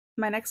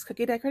My next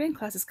cookie decorating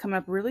class is coming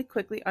up really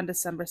quickly on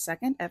December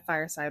 2nd at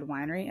Fireside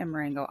Winery in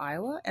Marengo,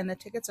 Iowa, and the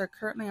tickets are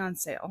currently on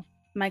sale.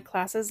 My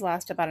classes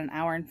last about an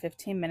hour and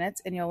 15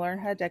 minutes, and you'll learn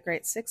how to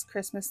decorate 6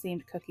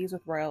 Christmas-themed cookies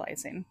with royal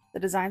icing. The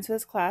designs for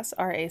this class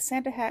are a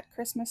Santa hat,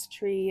 Christmas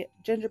tree,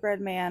 gingerbread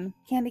man,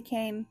 candy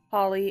cane,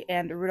 holly,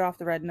 and Rudolph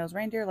the Red-Nosed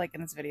Reindeer like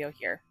in this video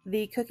here.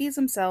 The cookies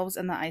themselves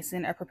and the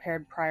icing are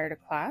prepared prior to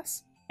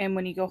class. And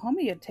when you go home,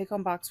 you get a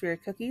take-home box for your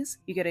cookies.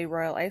 You get a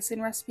royal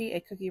icing recipe, a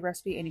cookie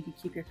recipe, and you can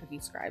keep your cookie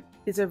scribe.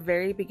 These are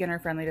very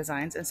beginner-friendly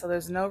designs, and so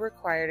there's no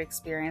required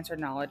experience or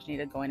knowledge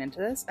needed going into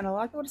this, and a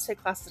lot of people just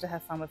take classes to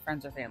have fun with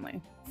friends or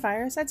family.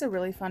 Fireside's a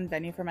really fun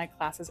venue for my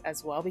classes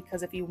as well,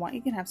 because if you want,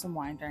 you can have some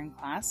wine during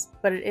class,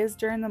 but it is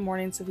during the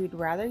morning, so if you'd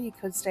rather, you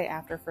could stay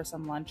after for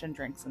some lunch and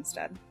drinks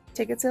instead.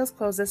 Ticket sales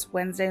close this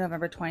Wednesday,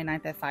 November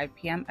 29th at 5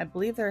 p.m. I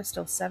believe there are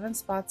still 7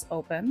 spots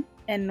open,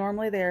 and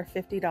normally they are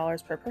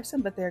 $50 per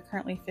person, but they are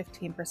currently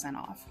 15%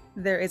 off.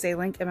 There is a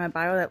link in my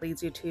bio that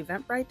leads you to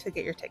Eventbrite to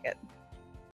get your ticket.